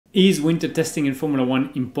Is winter testing in Formula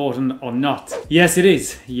 1 important or not? Yes, it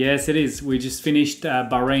is. Yes, it is. We just finished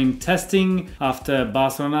Bahrain testing after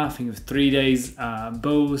Barcelona. I think it was 3 days,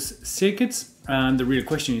 both circuits. And the real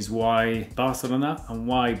question is why Barcelona and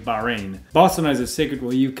why Bahrain? Barcelona is a circuit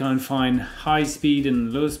where you can find high speed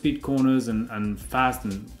and low speed corners and fast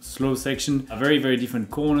and slow section. Very, very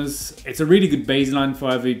different corners. It's a really good baseline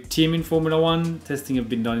for every team in Formula 1. Testing have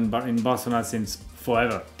been done in Barcelona since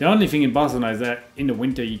forever. The only thing in Barcelona is that in the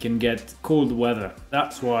winter you can get cold weather.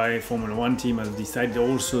 That's why Formula 1 team has decided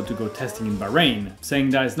also to go testing in Bahrain,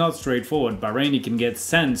 saying that it's not straightforward. Bahrain, you can get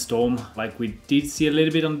sandstorm like we did see a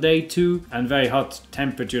little bit on day 2 and very hot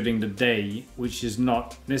temperature during the day, which is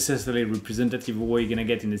not necessarily representative of what you're gonna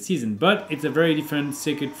get in the season, but it's a very different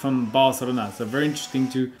circuit from Barcelona. So very interesting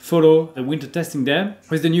to follow the winter testing there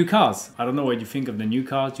with the new cars. I don't know what you think of the new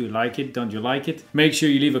cars. Do you like it? Don't you like it? Make sure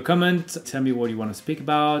you leave a comment. Tell me what you want to speak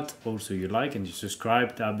about. Also, you like and you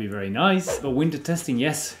subscribe. That'd be very nice. But winter testing,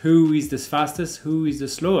 yes. Who is the fastest? Who is the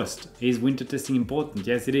slowest? Is winter testing important?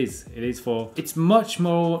 Yes, it is. It is for. It's much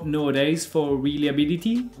more nowadays for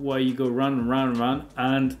reliability, where you go run.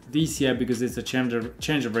 And this year, because it's a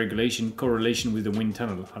change of regulation, correlation with the wind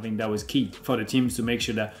tunnel. I think that was key for the teams to make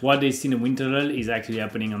sure that what they see in the wind tunnel is actually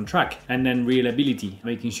happening on track. And then reliability,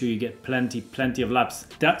 making sure you get plenty of laps.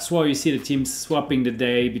 That's why you see the teams swapping the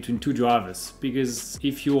day between two drivers, because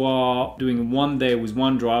if you are doing one day with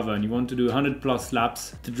one driver and you want to do 100+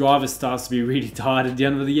 laps, the driver starts to be really tired at the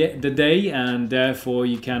end of the day, and therefore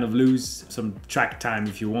you kind of lose some track time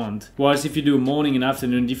if you want. Whereas if you do morning and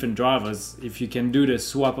afternoon different drivers, if you can do the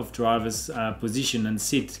swap of drivers position and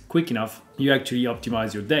sit quick enough, you actually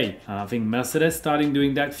optimize your day. I think Mercedes started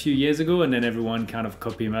doing that a few years ago, and then everyone kind of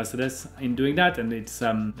copied Mercedes in doing that, and it's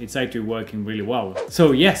actually working really well.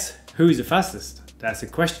 So yes, who is the fastest? That's a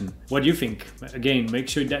question. What do you think? Again, make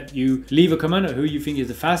sure that you leave a comment on who you think is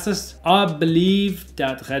the fastest. I believe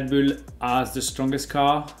that Red Bull has the strongest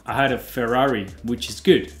car ahead of Ferrari, which is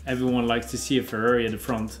good. Everyone likes to see a Ferrari at the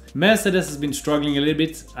front. Mercedes has been struggling a little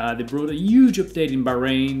bit. They brought a huge update in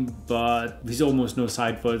Bahrain, but with almost no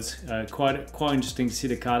side pods. Quite interesting to see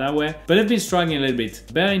the car that way. But they've been struggling a little bit.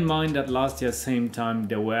 Bear in mind that last year, same time,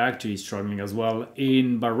 they were actually struggling as well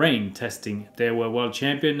in Bahrain testing. They were world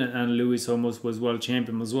champion, and Lewis almost was world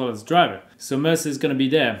champion as well as driver. So Mercedes is going to be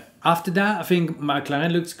there. After that, I think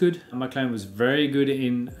McLaren looks good. McLaren was very good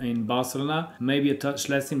in Barcelona, maybe a touch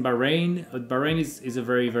less in Bahrain, but Bahrain is a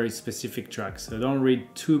very, very specific track, so don't read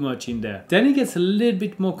too much in there. Then it gets a little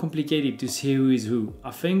bit more complicated to see who is who.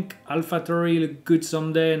 I think AlphaTauri look good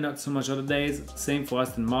some day, not so much other days. Same for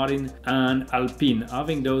Aston Martin and Alpine. I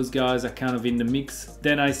think those guys are kind of in the mix.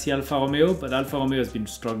 Then I see Alfa Romeo, but Alfa Romeo has been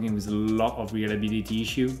struggling with a lot of reliability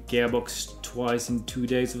issue. Gearbox twice in 2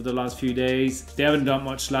 days of the last few days. They haven't done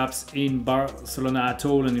much laps in Barcelona at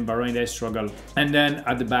all, and in Bahrain they struggle. And then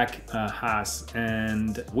at the back, Haas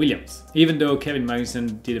and Williams. Even though Kevin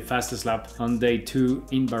Magnussen did the fastest lap on day 2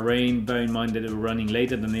 in Bahrain, bear in mind that they were running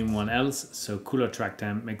later than anyone else, so cooler track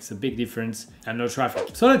time makes a big difference and no traffic.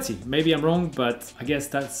 So let's see, maybe I'm wrong, but I guess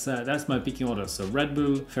that's my picking order. So Red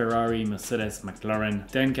Bull, Ferrari, Mercedes,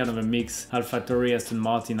 McLaren, then kind of a mix, AlphaTauri, Aston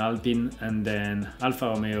Martin, Alpine, and then Alfa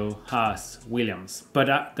Romeo, Haas, Williams.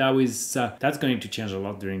 But that's going to change a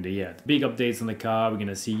lot during the year. Big updates on the car, we're going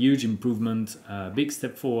to see huge improvement, big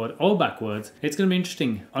step forward or backwards. It's going to be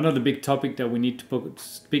interesting. Another big topic that we need to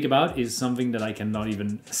speak about is something that I cannot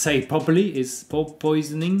even say properly, is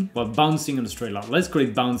poisoning, well, bouncing on a straight line. Let's call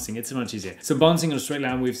it bouncing, it's much easier. So bouncing on a straight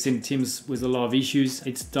line, we've seen teams with a lot of issues.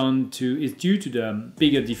 It's due to the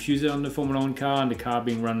bigger diffuser on the Formula 1 car and the car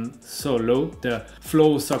being run so low. The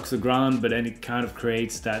floor sucks the ground, but then it kind of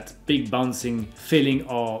creates that big bouncing feeling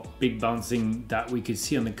or big bouncing that we could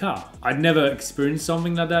see on the car. I'd never experienced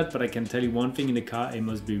something like that, but I can tell you one thing, in the car it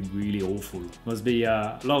must be really awful. Must be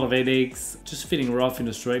a lot of headaches, just feeling rough in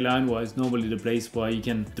a straight line, where it's normally the place where you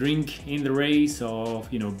can drink in the race or,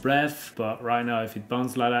 you know, breath. But right now, if it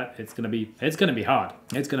bounces like that, it's gonna be hard.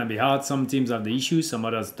 It's gonna be hard. Some teams have the issues, some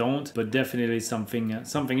others don't, but definitely something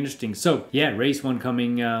interesting. So yeah, race 1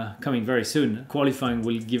 coming very soon. Qualifying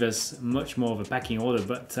will give us much more of a packing order,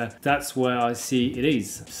 but that's where I see it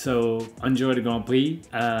is. So enjoy the Grand Prix,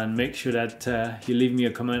 and make sure that you leave me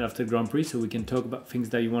a comment after the Grand Prix so we can talk about things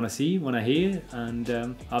that you want to see, want to hear,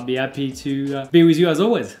 and I'll be happy to be with you as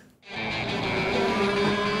always.